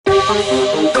So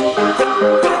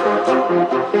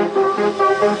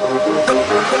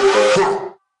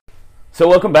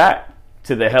welcome back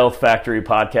to the Health Factory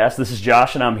podcast. This is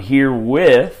Josh, and I'm here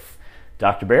with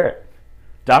Dr. Barrett.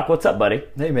 Doc, what's up, buddy?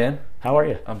 Hey, man. How are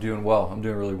you? I'm doing well. I'm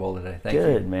doing really well today. Thank you.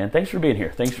 Good, man. Thanks for being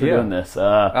here. Thanks for doing this.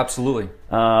 Absolutely.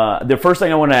 The first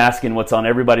thing I want to ask, and what's on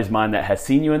everybody's mind that has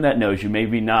seen you and that knows you,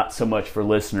 maybe not so much for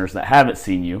listeners that haven't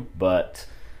seen you, but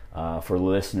for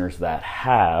listeners that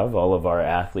have, all of our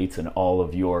athletes and all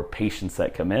of your patients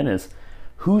that come in, is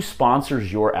who sponsors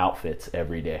your outfits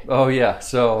every day? Oh, yeah.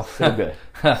 So good.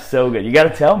 So good. You got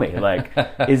to tell me, like,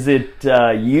 is it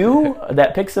you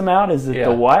that picks them out? Is it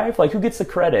the wife? Like, who gets the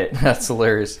credit? That's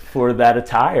hilarious. For that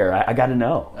attire? I got to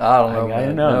know. I don't know, I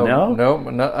man. know.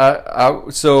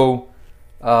 No.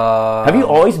 Have you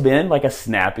always been like a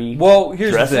snappy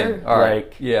here's dresser? The thing. All right.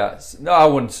 Like, yes. No, I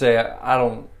wouldn't say I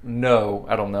don't know.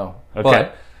 I don't know. Okay.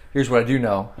 But here's what I do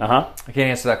know. Uh-huh. I can't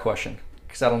answer that question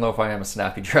because I don't know if I am a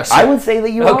snappy dresser. I would say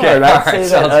that you are. I'd say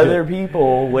that other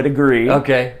people would agree.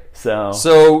 Okay. So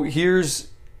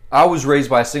I was raised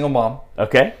by a single mom.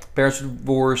 Okay. Parents were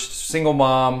divorced, single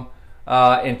mom,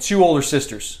 and two older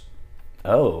sisters.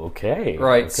 Oh, okay.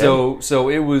 Right. Okay. So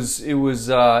it was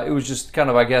just kind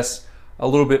of, I guess, a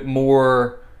little bit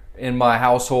more in my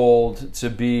household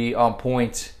to be on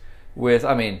point with.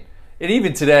 I mean, and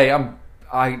even today,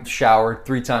 I shower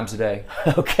 3 times a day.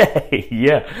 Okay.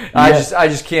 Yeah. I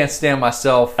just can't stand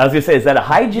myself. I was gonna say, is that a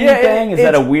hygiene thing? Is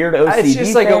that a weird OCD it's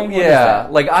just like thing?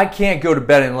 Like I can't go to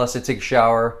bed unless I take a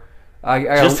shower.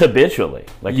 Just habitually,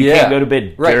 like you can't go to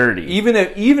bed dirty. Even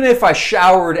if I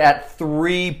showered at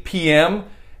 3 p.m.,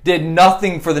 did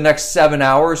nothing for the next 7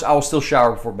 hours, I will still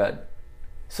shower before bed.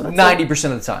 So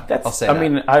 90% of the time, I'll say.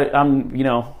 I'm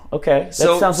okay. That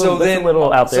sounds that's a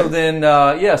little out there. So then,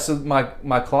 so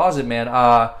my closet, man.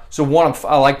 So one,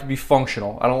 I like to be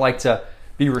functional. I don't like to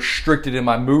be restricted in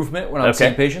my movement when I'm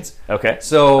seeing patients. Okay.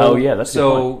 So that's a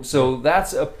good point. So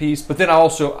that's a piece. But then I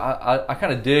also I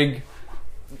kind of dig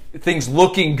things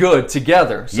looking good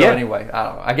together. So anyway, I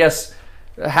don't know. I guess,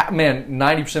 man,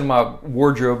 90% of my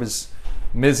wardrobe is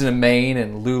Mizzen and Main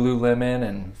and Lululemon,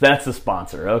 and that's the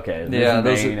sponsor. Okay.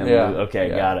 Okay,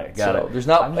 got it. There's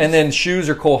not, and then shoes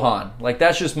are Cole Haan. Like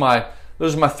those are my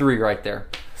 3 right there.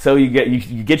 So you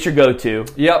get your go-to.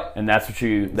 Yep. And that's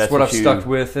what I've stuck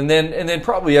with. And then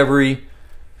probably every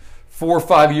 4 or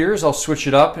 5 years I'll switch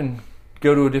it up and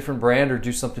go to a different brand or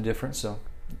do something different. So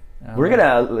we're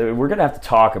gonna have to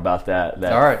talk about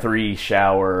that 3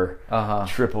 shower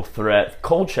triple threat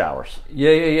cold showers.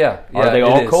 Yeah. Are they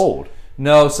all cold?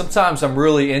 No, sometimes I'm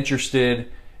really interested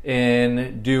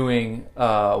in doing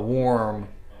warm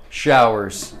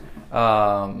showers,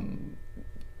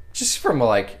 just from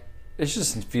it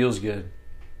just feels good.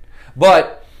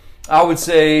 But I would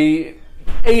say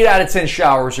 8 out of 10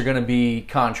 showers are going to be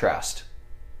contrast,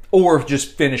 or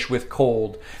just finish with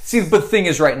cold. See, but the thing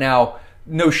is, right now,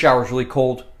 no shower's really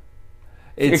cold.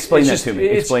 Explain that to me.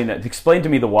 Explain to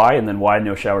me the why, and then why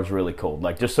no shower's really cold.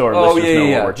 Like, just so our listeners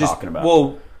know what we're talking about.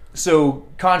 Well, so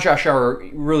contrast shower,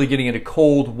 really getting into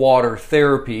cold water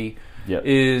therapy,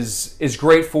 is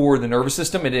great for the nervous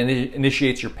system. It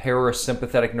initiates your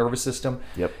parasympathetic nervous system.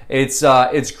 Yep.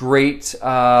 It's great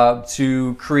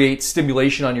to create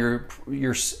stimulation on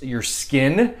your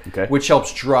skin, which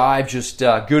helps drive just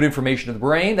good information to the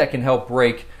brain that can help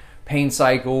break pain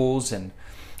cycles, and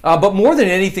but more than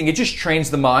anything, it just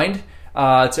trains the mind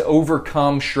to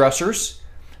overcome stressors.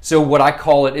 So what I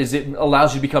call it is, it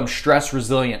allows you to become stress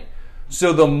resilient.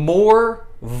 So the more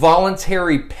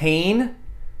voluntary pain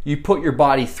you put your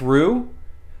body through,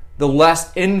 the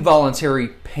less involuntary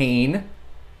pain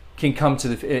can come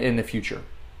in the future.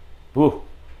 Ooh,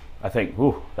 I think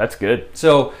that's good.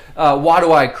 So why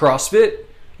do I CrossFit?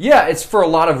 Yeah, it's for a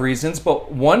lot of reasons,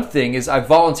 but one thing is I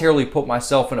voluntarily put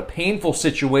myself in a painful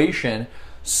situation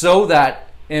so that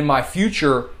in my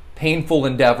future painful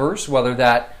endeavors, whether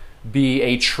that be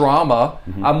a trauma,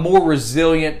 I'm more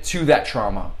resilient to that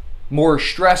trauma, more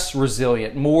stress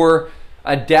resilient, more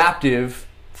adaptive.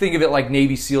 Think of it like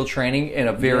Navy SEAL training in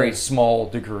a very small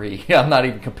degree. I'm not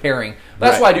even comparing.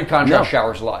 That's why I do contrast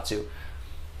showers a lot too.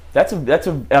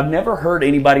 I've never heard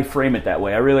anybody frame it that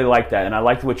way. I really like that, and I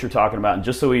like what you're talking about. And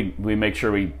just so we make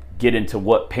sure we get into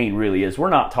what pain really is, we're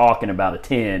not talking about a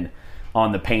 10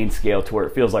 on the pain scale to where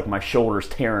it feels like my shoulder's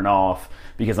tearing off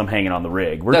because I'm hanging on the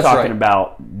rig. We're talking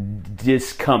about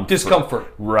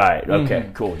discomfort. Right. Okay.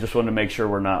 Cool. Just wanted to make sure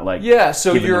we're not like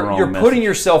so you're putting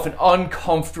yourself in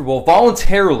uncomfortable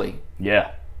voluntarily.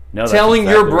 Yeah. No. Telling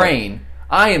your brain,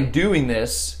 I am doing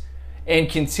this, and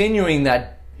continuing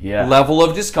that level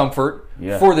of discomfort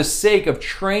for the sake of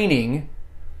training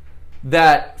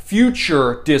that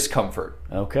future discomfort.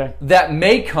 Okay. That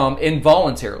may come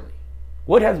involuntarily.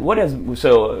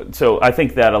 So I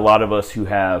think that a lot of us who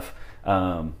have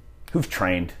who've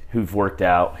trained, who've worked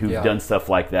out, who've done stuff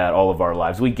like that all of our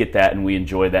lives, we get that and we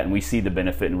enjoy that and we see the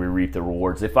benefit and we reap the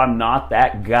rewards. If I'm not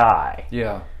that guy,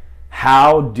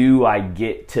 how do I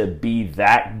get to be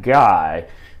that guy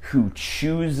who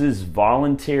chooses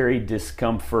voluntary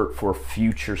discomfort for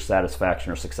future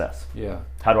satisfaction or success?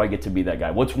 How do I get to be that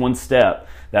guy? What's one step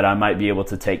that I might be able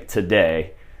to take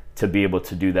today to be able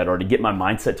to do that, or to get my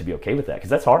mindset to be okay with that? Because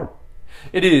that's hard.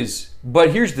 It is.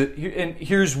 But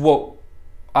here's what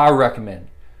I recommend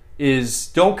is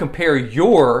don't compare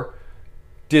your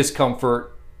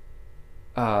discomfort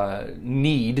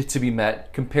need to be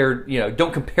met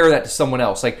don't compare that to someone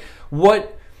else. Like,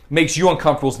 what makes you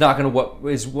uncomfortable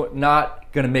is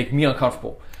not going to make me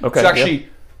uncomfortable. Okay. So actually,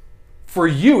 for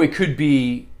you, it could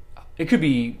be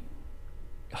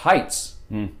heights.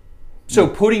 So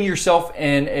putting yourself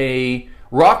in a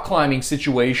rock climbing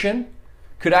situation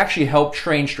could actually help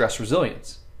train stress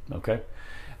resilience. Okay.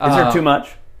 Is there too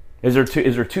much? Is there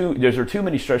too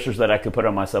many stressors that I could put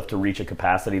on myself to reach a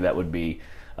capacity that would be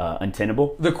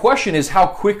untenable? The question is, how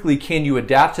quickly can you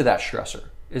adapt to that stressor?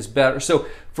 Is better. So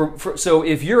so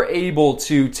if you're able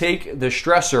to take the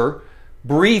stressor,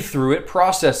 breathe through it,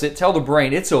 process it, tell the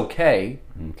brain it's okay.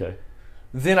 Okay.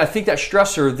 Then I think that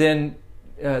stressor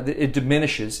it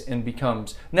diminishes and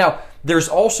becomes. Now, there's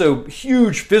also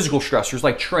huge physical stressors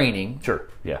like training. Sure.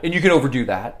 Yeah. And you can overdo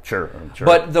that. Sure.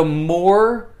 But the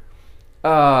more,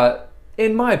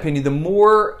 in my opinion, the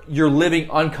more you're living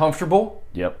uncomfortable,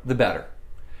 the better.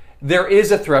 There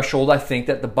is a threshold, I think,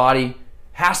 that the body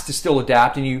has to still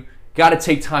adapt, and you got to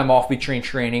take time off between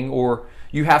training, or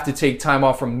you have to take time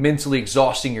off from mentally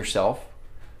exhausting yourself.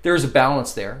 There's a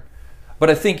balance there. But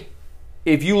I think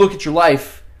if you look at your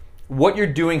life, what you're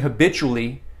doing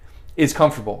habitually is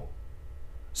comfortable.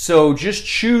 So just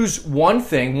choose one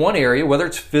thing, one area, whether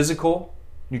it's physical,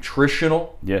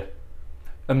 nutritional,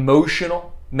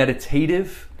 emotional,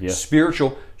 meditative,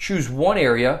 spiritual. Choose one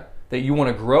area that you want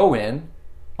to grow in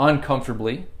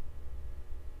uncomfortably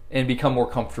and become more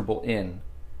comfortable in.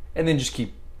 And then just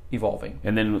keep evolving.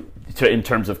 And then in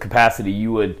terms of capacity,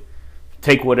 you would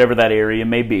take whatever that area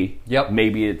may be.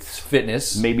 Maybe it's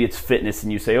fitness.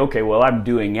 And you say, okay, well, I'm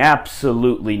doing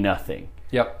absolutely nothing.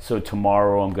 So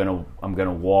tomorrow I'm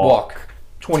gonna walk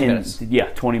 20 minutes.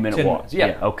 20-minute walk.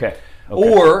 Minutes. Okay.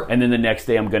 Or and then the next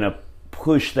day I'm gonna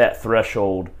push that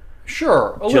threshold.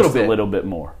 Sure, a little bit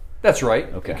more. That's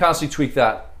right. Okay. And constantly tweak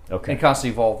that. Okay. And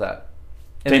constantly evolve that.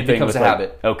 And Same it becomes a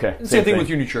habit. Okay. Same thing with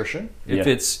your nutrition. If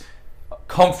it's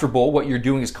comfortable, what you're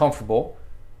doing is comfortable.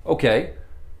 Okay.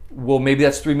 Well, maybe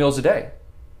that's 3 meals a day.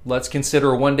 Let's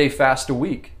consider a 1-day fast a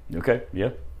week. Okay.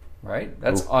 Yeah. Right?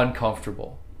 That's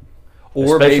uncomfortable.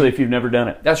 Or especially if you've never done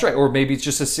it. That's right. Or maybe it's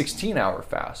just a 16-hour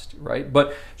fast, right?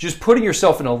 But just putting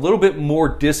yourself in a little bit more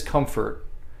discomfort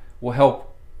will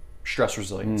help stress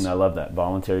resilience. I love that.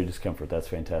 Voluntary discomfort. That's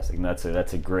fantastic. And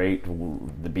that's a great,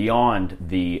 beyond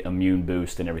the immune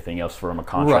boost and everything else from a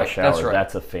contrast shower,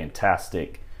 that's a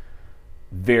fantastic,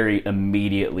 very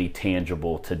immediately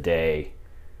tangible today.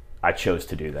 I chose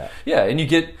to do that. Yeah, and you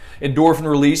get endorphin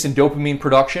release and dopamine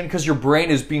production because your brain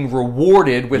is being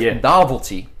rewarded with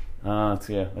novelty.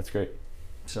 That's great.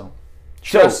 So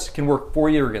stress can work for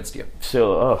you or against you.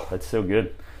 So, that's so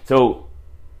good. So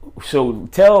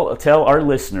tell our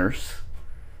listeners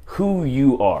who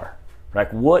you are.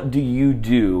 Like, what do you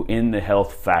do in the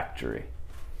Health Factory?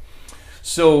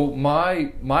 So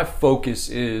my focus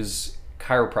is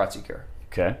chiropractic care.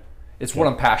 Okay. It's what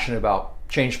I'm passionate about.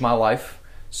 Changed my life.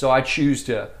 So I choose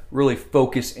to really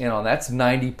focus in on that. That's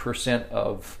 90%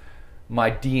 of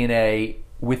my DNA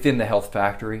within the Health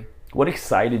Factory. What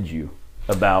excited you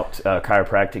about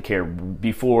chiropractic care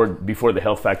before the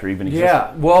Health Factory even existed?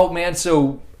 Yeah, well, man,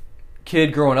 so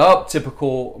kid growing up,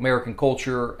 typical American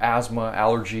culture, asthma,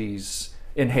 allergies,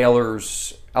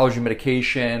 inhalers, allergy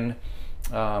medication,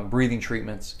 breathing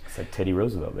treatments. It's like Teddy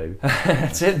Roosevelt, baby.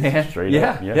 That's it, man. Straight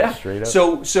up. Yeah, straight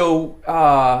up. So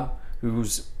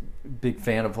who's big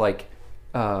fan of like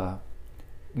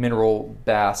mineral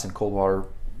baths and cold water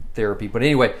therapy. But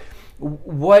anyway,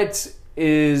 what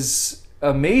is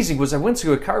amazing was I went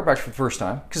to a chiropractor for the first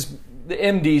time because the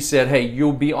MD said, hey,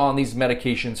 you'll be on these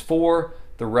medications for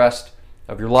the rest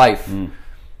of your life. Do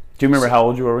you remember how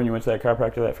old you were when you went to that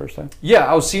chiropractor that first time? Yeah,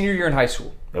 I was senior year in high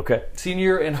school. Okay.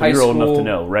 Senior in high school. You're old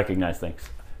enough to recognize things.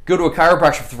 Go to a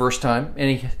chiropractor for the first time,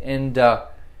 and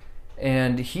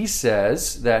he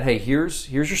says that, hey, here's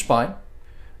your spine.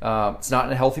 It's not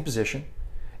in a healthy position.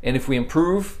 And if we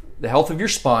improve the health of your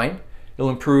spine, it'll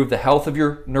improve the health of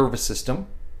your nervous system.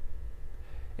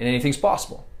 and anything's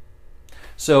possible.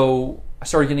 So I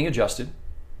started getting adjusted,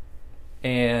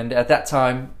 and at that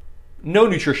time, no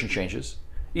nutrition changes.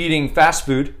 Eating fast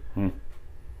food,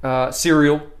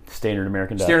 cereal, Standard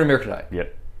American diet.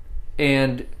 Yep.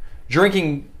 And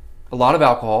drinking a lot of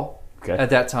alcohol. Okay.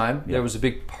 At that time. Yep. There was a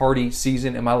big party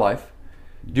season in my life.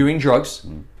 Doing drugs.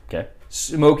 Okay.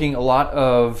 Smoking a lot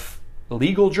of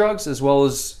illegal drugs as well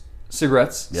as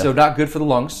cigarettes. Yep. So not good for the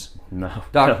lungs. No,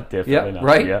 definitely not.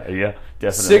 Right? Yeah,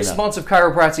 definitely 6 not. months of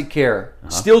chiropractic care.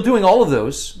 Still doing all of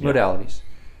those modalities.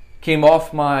 Came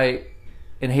off my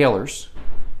inhalers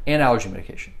and allergy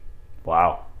medication.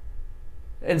 Wow.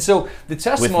 And so the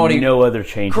testimony... With no other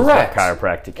changes. Correct.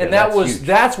 Chiropractic care. And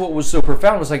that's what was so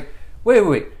profound. It was like,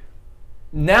 wait.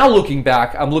 Now looking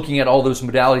back, I'm looking at all those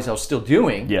modalities I was still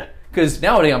doing. Yeah. Because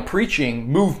nowadays I'm preaching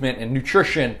movement and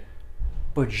nutrition,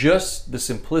 but just the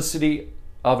simplicity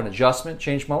of an adjustment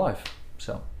changed my life.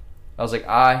 So I was like,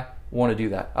 I want to do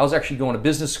that. I was actually going to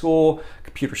business school,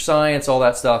 computer science, all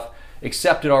that stuff,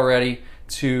 accepted already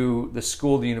to the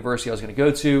school, the university I was going to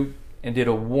go to, and did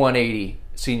a 180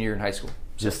 senior year in high school.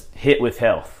 Just hit with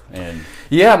health. And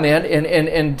yeah, man.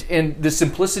 And the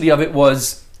simplicity of it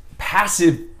was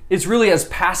passive. It's really as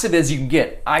passive as you can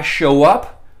get. I show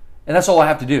up, and that's all I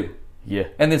have to do. Yeah.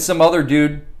 And then some other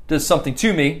dude does something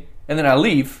to me, and then I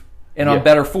leave, and I'm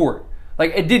better for it.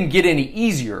 Like, it didn't get any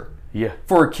easier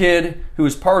for a kid who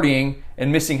was partying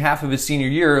and missing half of his senior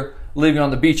year living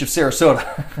on the beach of Sarasota.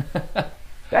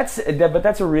 But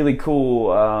that's a really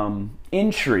cool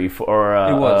entry for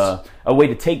a way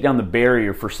to take down the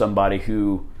barrier for somebody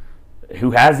who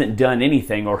hasn't done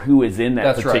anything or who is in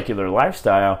that particular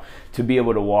lifestyle, to be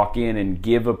able to walk in and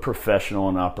give a professional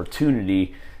an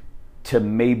opportunity to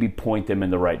maybe point them in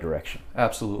the right direction.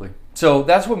 Absolutely. So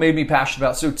that's what made me passionate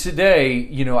about. So today,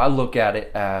 I look at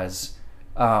it as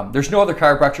there's no other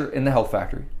chiropractor in the Health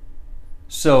Factory.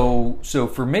 So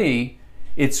for me,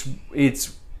 it's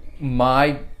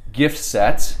my gift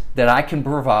set that I can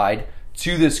provide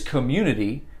to this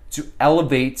community to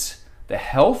elevate the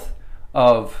health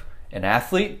of an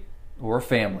athlete or a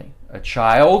family, a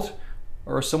child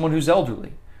or someone who's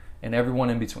elderly, and everyone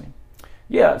in between.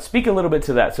 Yeah, speak a little bit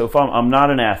to that. So if I'm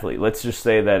not an athlete, let's just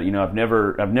say that I've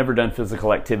never done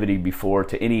physical activity before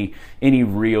to any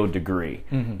real degree,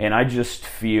 and I just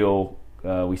feel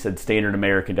we said standard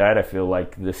American diet. I feel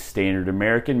like the standard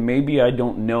American. Maybe I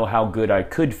don't know how good I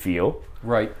could feel.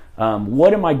 Right.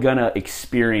 What am I gonna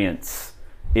experience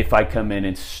if I come in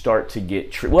and start to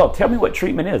get well? Tell me what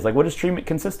treatment is. Like, what does treatment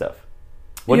consist of?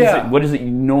 What is it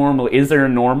normally? Is there a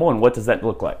normal, and what does that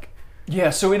look like? Yeah.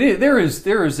 So it is.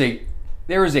 There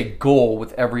is a goal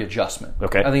with every adjustment.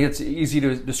 Okay. I think it's easy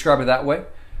to describe it that way.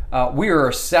 We are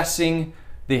assessing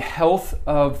the health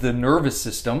of the nervous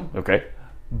system. Okay.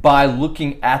 By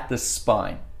looking at the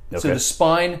spine. Okay. So the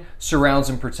spine surrounds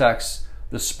and protects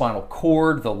the spinal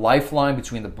cord, the lifeline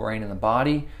between the brain and the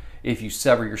body. If you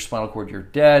sever your spinal cord, you're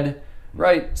dead.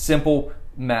 Right? Simple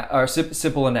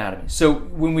anatomy. So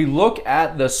when we look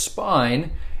at the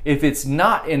spine, if it's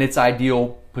not in its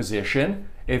ideal position,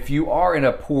 if you are in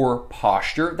a poor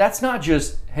posture, that's not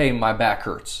just, hey, my back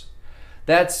hurts.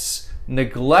 That's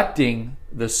neglecting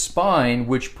the spine,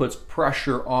 which puts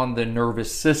pressure on the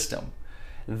nervous system.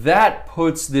 That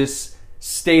puts this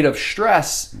state of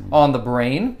stress on the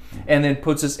brain and then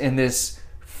puts us in this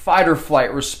fight or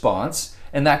flight response,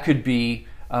 and that could be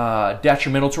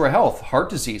detrimental to our health, heart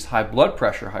disease, high blood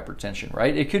pressure, hypertension,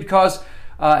 right? It could cause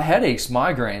headaches,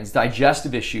 migraines,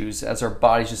 digestive issues as our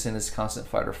body's just in this constant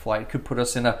fight or flight. It could put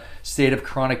us in a state of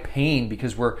chronic pain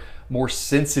because we're more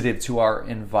sensitive to our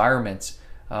environment.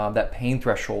 That pain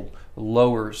threshold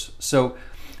lowers. So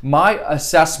my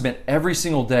assessment every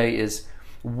single day is,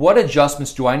 what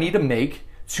adjustments do I need to make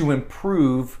to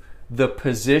improve the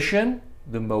position,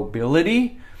 the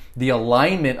mobility, the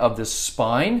alignment of the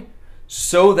spine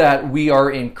so that we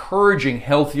are encouraging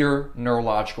healthier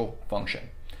neurological function?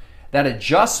 That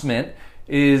adjustment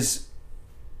is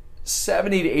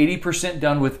 70 to 80%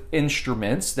 done with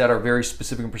instruments that are very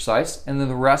specific and precise, and then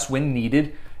the rest, when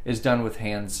needed, is done with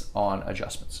hands-on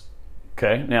adjustments.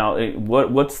 Okay. Now,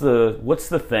 what's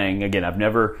the thing? Again, I've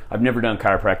never done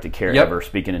chiropractic care ever.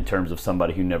 Speaking in terms of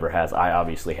somebody who never has, I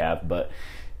obviously have. But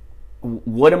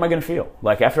what am I going to feel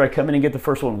like after I come in and get the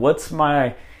first one? What's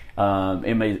my?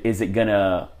 Is it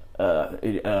gonna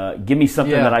give me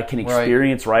something that I can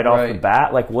experience right off the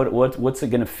bat? Like, what's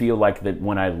it going to feel like that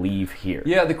when I leave here?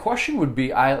 Yeah. The question would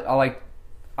be, I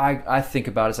think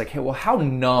about it as like, hey, well, how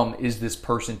numb is this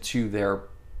person to their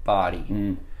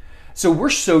body? So we're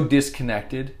so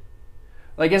disconnected.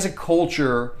 Like, as a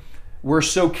culture, we're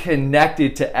so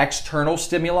connected to external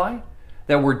stimuli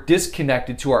that we're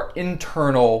disconnected to our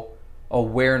internal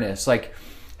awareness. Like,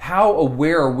 how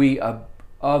aware are we of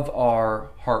our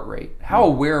heart rate? How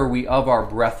aware are we of our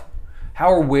breath?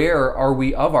 How aware are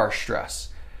we of our stress?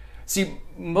 See,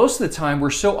 most of the time we're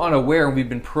so unaware, and we've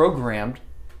been programmed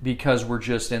because we're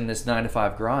just in this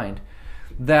 9-to-5 grind,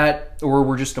 that, or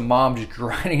we're just a mom just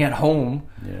grinding at home.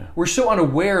 Yeah. We're so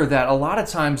unaware that a lot of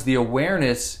times the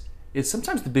awareness is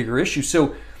sometimes the bigger issue.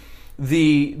 So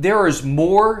there is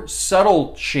more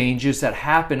subtle changes that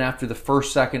happen after the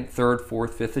first, second, third,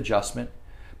 fourth, fifth adjustment,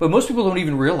 but most people don't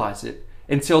even realize it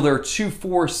until they're 2,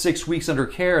 4, 6 weeks under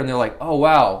care, and they're like, oh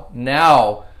wow,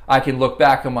 now I can look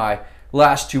back on my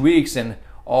last 2 weeks and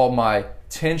all my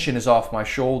tension is off my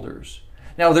shoulders.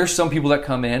 Now, there's some people that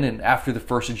come in and after the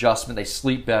first adjustment, they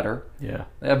sleep better. Yeah.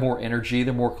 They have more energy.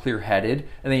 They're more clear-headed.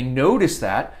 And they notice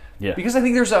that. Yeah. Because I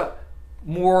think there's a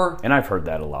more... And I've heard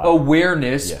that a lot.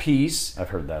 ...awareness piece. I've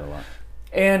heard that a lot.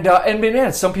 And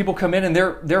man, some people come in and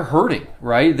they're hurting,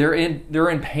 right? They're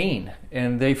in pain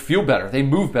and they feel better. They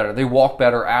move better. They walk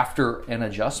better after an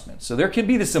adjustment. So there can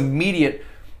be this immediate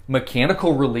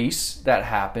mechanical release that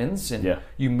happens and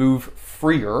you move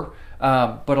freer.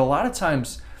 But a lot of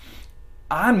times...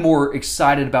 I'm more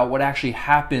excited about what actually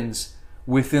happens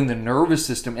within the nervous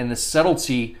system and the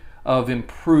subtlety of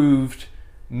improved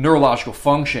neurological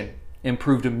function,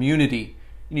 improved immunity.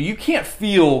 You know, you can't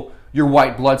feel your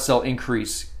white blood cell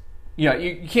increase. You know,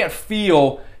 you can't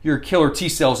feel your killer T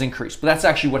cells increase, but that's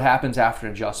actually what happens after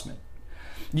an adjustment.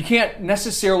 You can't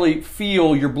necessarily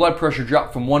feel your blood pressure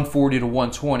drop from 140 to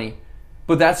 120,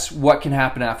 but that's what can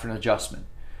happen after an adjustment.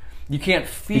 You can't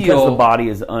feel... Because the body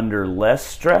is under less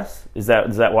stress? Is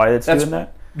that why it's doing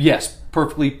that? Yes,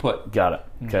 perfectly put. Got it.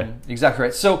 Okay. Mm-hmm. Exactly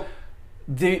right. So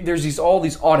there's all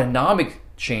these autonomic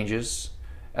changes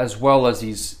as well as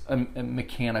these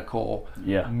mechanical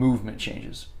movement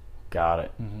changes. Got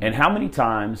it. Mm-hmm. And how many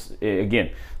times,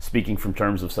 again, speaking from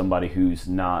terms of somebody who's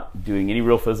not doing any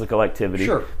real physical activity,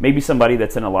 maybe somebody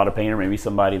that's in a lot of pain or maybe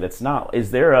somebody that's not,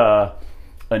 is there a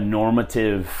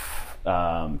normative...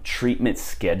 treatment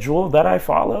schedule that I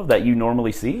follow that you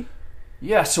normally see?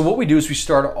 Yeah, so what we do is we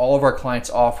start all of our clients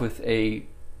off with a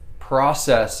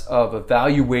process of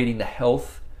evaluating the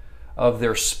health of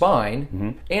their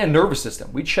spine and nervous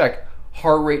system. We check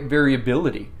heart rate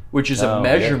variability, which is a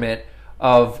measurement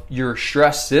of your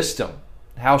stress system.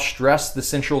 How stressed the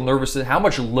central nervous system, how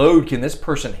much load can this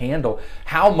person handle?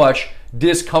 How much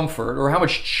discomfort or how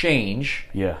much change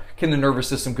can the nervous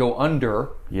system go under?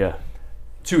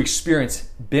 To experience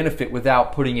benefit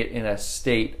without putting it in a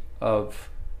state of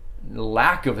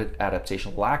lack of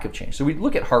adaptation, lack of change. So we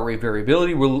look at heart rate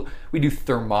variability. We do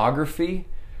thermography,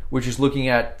 which is looking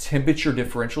at temperature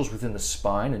differentials within the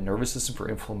spine and nervous system for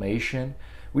inflammation.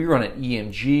 We run an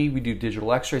EMG. We do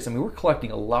digital x-rays. I mean, we're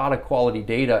collecting a lot of quality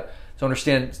data to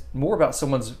understand more about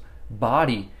someone's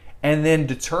body and then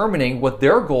determining what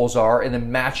their goals are and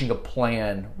then matching a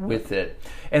plan with it.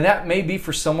 And that may be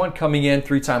for someone coming in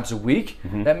 3 times a week.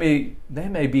 That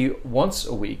may be once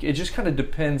a week. It just kind of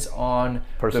depends on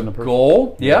the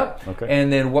goal. Okay.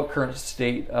 And then what current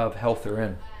state of health they're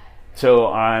in. So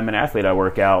I'm an athlete. I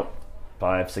work out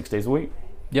 5-6 days a week.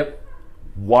 Yep.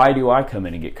 Why do I come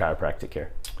in and get chiropractic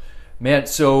care? Man,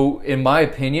 so in my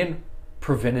opinion,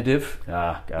 preventative.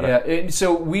 Got it. Yeah, and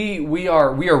so we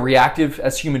are reactive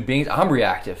as human beings. I'm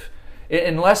reactive.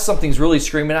 Unless something's really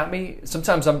screaming at me,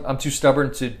 sometimes I'm too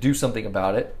stubborn to do something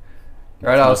about it.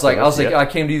 Right? I was like, I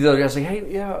came to you the other day. I was like,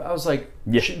 hey, I was like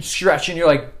stretching. You're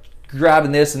like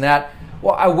grabbing this and that.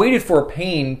 Well, I waited for a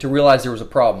pain to realize there was a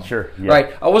problem.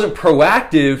 Right? I wasn't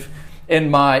proactive in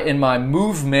my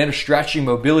movement, or stretching,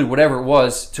 mobility, whatever it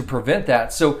was, to prevent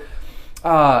that. So.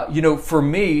 For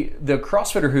me, the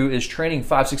CrossFitter who is training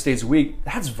 5-6 days a week,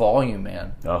 that's volume,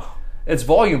 man. Oh, it's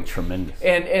volume. Tremendous.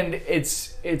 And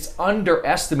it's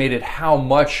underestimated how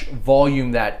much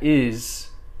volume that is,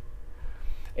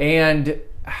 and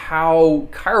how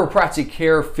chiropractic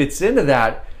care fits into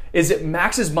that is it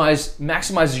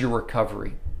maximizes your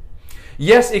recovery.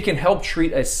 Yes, it can help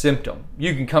treat a symptom.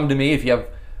 You can come to me if you have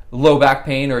low back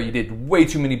pain or you did way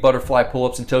too many butterfly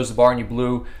pull-ups and toes to the bar and you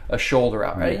blew a shoulder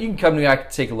out, right? You can come to me, I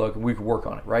can take a look and we can work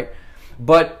on it, right?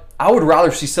 But I would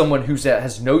rather see someone who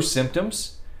has no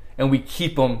symptoms and we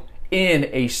keep them in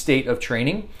a state of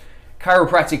training.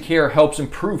 Chiropractic care helps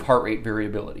improve heart rate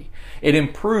variability. It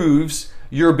improves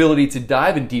your ability to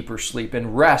dive in deeper sleep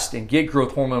and rest and get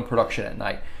growth hormone production at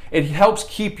night. It helps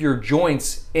keep your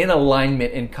joints in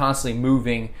alignment and constantly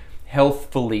moving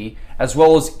healthfully, as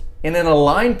well as in an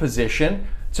aligned position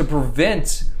to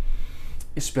prevent,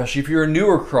 especially if you're a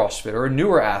newer CrossFitter or a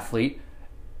newer athlete,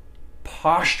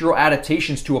 postural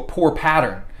adaptations to a poor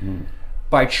pattern.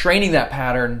 by training that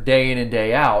pattern day in and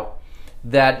day out,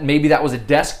 that maybe that was a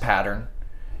desk pattern,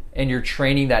 and you're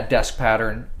training that desk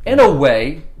pattern in a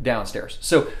way downstairs.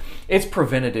 So it's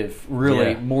preventative,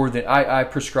 really, more than I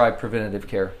prescribe preventative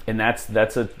care. And that's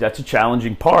a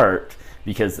challenging part,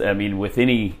 because I mean, with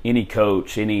any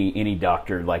coach, any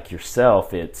doctor like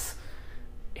yourself, it's,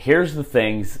 here's the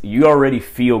things you already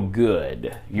feel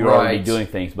good, you're already doing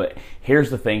things, but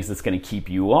here's the things that's going to keep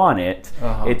you on it.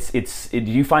 Do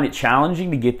you find it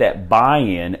challenging to get that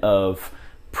buy-in of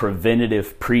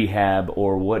preventative prehab,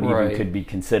 or what even could be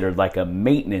considered like a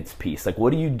maintenance piece? Like,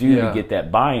 what do you do to get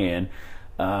that buy-in,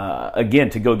 again,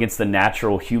 to go against the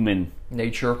natural human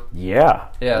nature?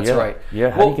 That's right.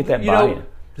 How do you get that buy-in?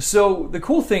 So the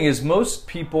cool thing is, most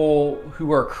people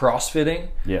who are CrossFitting,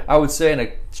 I would say, in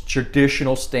a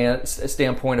traditional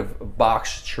standpoint of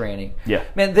box training,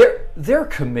 man, they're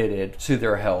committed to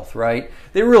their health, right?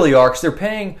 They really are, because they're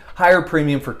paying higher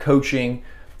premium for coaching,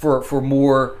 for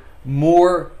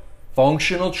more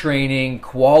functional training,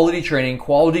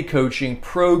 quality coaching,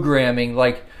 programming.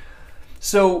 Like,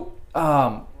 so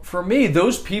for me,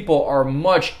 those people are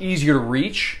much easier to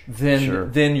reach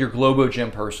than your Globo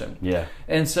Gym person.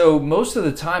 And so most of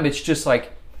the time, it's just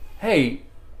like, hey,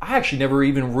 I actually never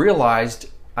even realized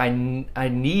I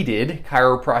needed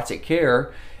chiropractic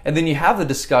care. And then you have the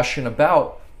discussion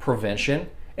about prevention,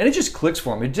 and it just clicks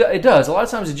for them. It does. A lot of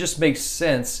times it just makes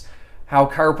sense how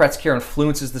chiropractic care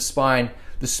influences the spine,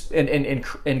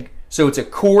 and so it's a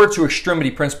core to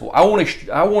extremity principle. I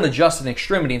won't adjust an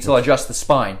extremity until I adjust the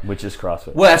spine. Which is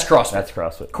CrossFit. Well, that's CrossFit. That's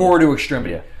CrossFit. Core to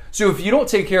extremity. So if you don't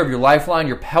take care of your lifeline,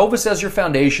 your pelvis as your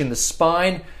foundation, the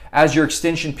spine as your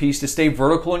extension piece to stay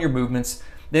vertical in your movements,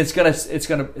 then it's gonna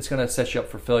set you up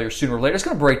for failure sooner or later. It's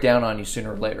gonna break down on you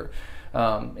sooner or later,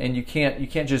 and you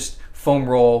can't just foam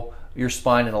roll your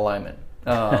spine in alignment.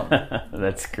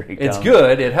 That's great. It's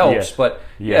good. It helps, but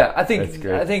I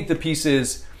think the piece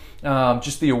is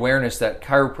just the awareness that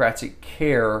chiropractic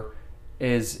care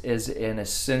is an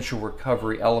essential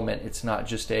recovery element. It's not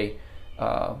just a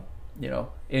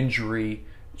injury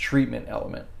treatment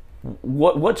element.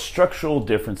 What structural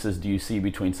differences do you see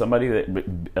between somebody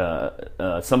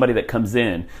that comes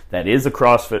in that is a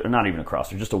CrossFit, or not even a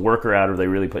CrossFit, just a worker out, or they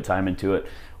really put time into it,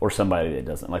 or somebody that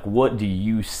doesn't? Like, what do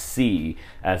you see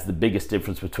as the biggest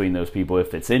difference between those people,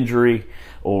 if it's injury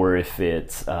or if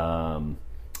it's kind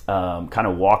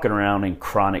of walking around in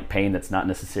chronic pain that's not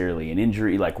necessarily an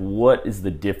injury? Like, what is the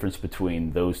difference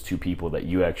between those two people that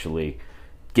you actually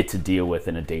get to deal with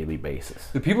on a daily basis?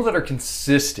 The people that are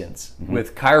consistent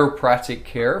with chiropractic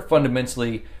care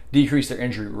fundamentally decrease their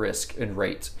injury risk and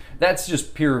rate. That's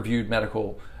just peer-reviewed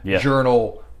medical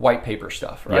journal white paper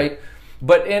stuff, right?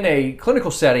 But in a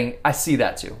clinical setting, I see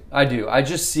that too. I do. I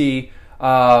just see,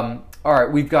 all right,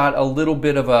 we've got a little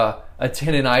bit of a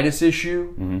tendinitis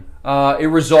issue. It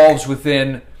resolves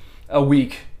within a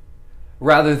week,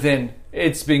 rather than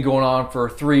it's been going on for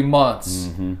 3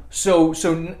 months. So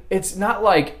it's not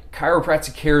like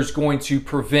chiropractic care is going to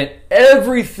prevent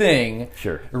everything,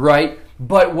 right?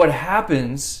 But what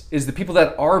happens is the people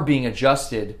that are being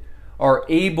adjusted are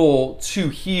able to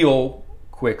heal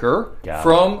quicker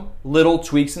from little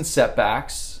tweaks and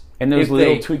setbacks. And those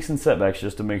little tweaks and setbacks,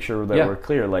 just to make sure that we're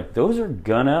clear, like, those are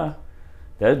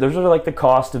like the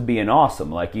cost of being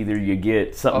awesome. Like, either you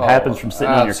get something happens from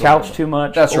sitting on your couch too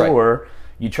much, or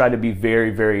you try to be very,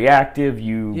 very active.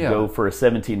 You go for a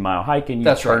 17-mile hike and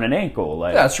you turn an ankle.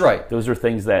 Like, that's right. Those are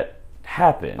things that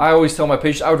happen. I always tell my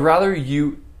patients, I would rather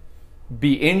you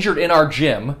be injured in our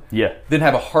gym than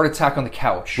have a heart attack on the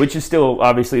couch. Which is still,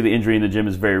 obviously, the injury in the gym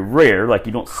is very rare. Like,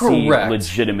 you don't see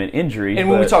legitimate injury. And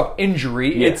when we talk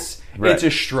injury, it's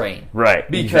a strain. Right.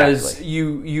 Because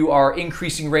you are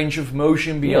increasing range of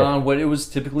motion beyond what it was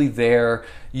typically there.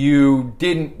 You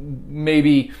didn't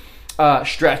maybe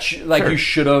stretch like you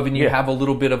should have, and you have a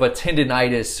little bit of a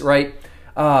tendinitis, right?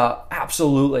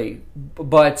 Absolutely.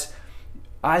 But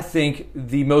I think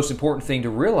the most important thing to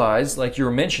realize, like you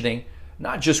were mentioning,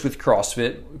 not just with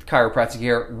CrossFit, with chiropractic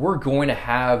care, we're going to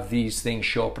have these things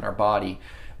show up in our body.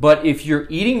 But if you're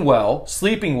eating well,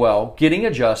 sleeping well, getting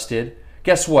adjusted,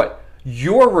 guess what?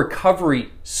 Your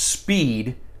recovery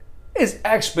speed is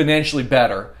exponentially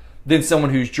better than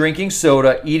someone who's drinking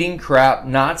soda, eating crap,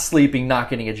 not sleeping, not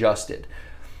getting adjusted.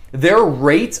 Their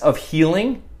rate of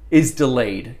healing is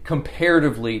delayed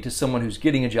comparatively to someone who's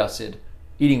getting adjusted,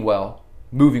 eating well,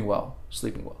 moving well,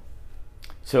 sleeping well.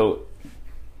 So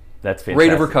that's fantastic.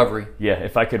 Rate of recovery. Yeah,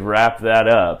 if I could wrap that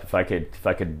up, if I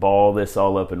could ball this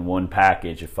all up in one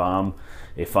package, if I'm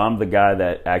the guy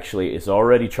that actually is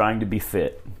already trying to be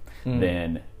fit,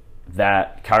 then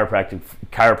that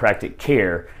chiropractic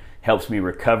care helps me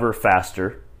recover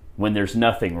faster, when there's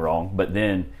nothing wrong. But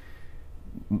then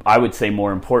I would say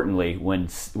more importantly, when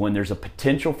there's a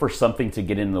potential for something to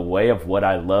get in the way of what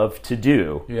I love to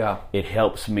do, it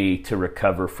helps me to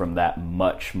recover from that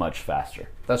much, much faster.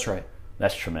 That's right.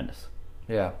 That's tremendous.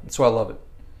 Yeah, that's why I love it.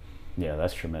 Yeah,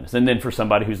 that's tremendous. And then for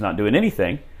somebody who's not doing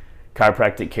anything,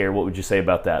 chiropractic care, what would you say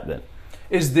about that then?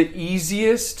 Is the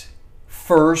easiest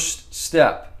first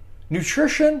step.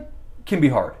 Nutrition can be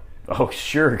hard. Oh,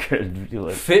 sure.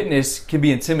 Fitness can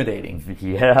be intimidating.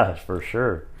 Yeah, for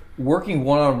sure. Working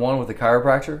one-on-one with a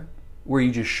chiropractor, where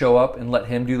you just show up and let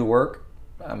him do the work,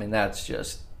 I mean, that's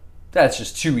just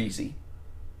too easy.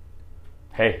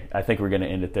 Hey, I think we're going to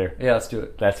end it there. Yeah, let's do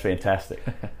it. That's fantastic.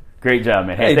 Great job,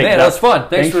 man. Hey, man, that was fun.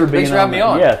 Thanks for having me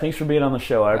on. Yeah, thanks for being on the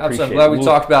show. I appreciate it. I'm glad we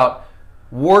talked about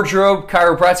wardrobe,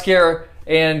 chiropractic care,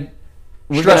 and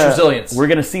stress resilience. We're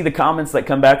going to see the comments that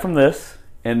come back from this,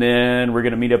 and then we're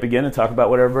going to meet up again and talk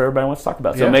about whatever everybody wants to talk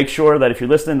about. So make sure that if you're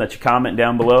listening that you comment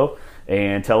down below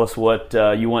and tell us what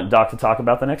you want Doc to talk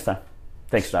about the next time.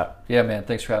 Thanks, Doc. Yeah, man.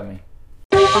 Thanks for having me.